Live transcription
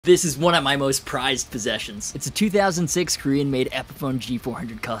This is one of my most prized possessions. It's a 2006 Korean-made Epiphone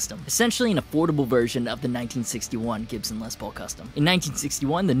G400 Custom, essentially an affordable version of the 1961 Gibson Les Paul Custom. In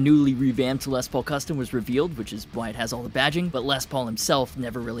 1961, the newly revamped Les Paul Custom was revealed, which is why it has all the badging, but Les Paul himself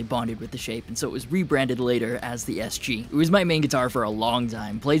never really bonded with the shape, and so it was rebranded later as the SG. It was my main guitar for a long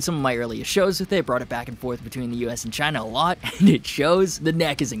time, played some of my earliest shows with it, brought it back and forth between the US and China a lot, and it shows. The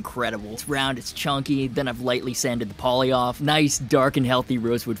neck is incredible. It's round, it's chunky, then I've lightly sanded the poly off. Nice, dark and healthy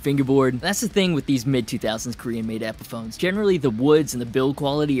rosewood fingerboard. That's the thing with these mid-2000s Korean-made Epiphones. Generally, the woods and the build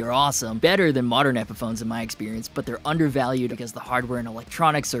quality are awesome, better than modern Epiphones in my experience, but they're undervalued because the hardware and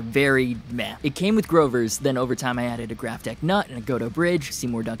electronics are very meh. It came with Grovers, then over time I added a Graphtec nut and a Goto bridge,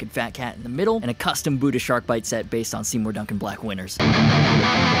 Seymour Duncan Fat Cat in the middle, and a custom Buddha Shark Bite set based on Seymour Duncan Black Winners.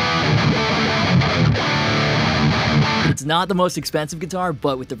 It's not the most expensive guitar,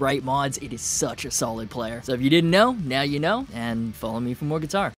 but with the right mods, it is such a solid player. So if you didn't know, now you know, and follow me for more guitar.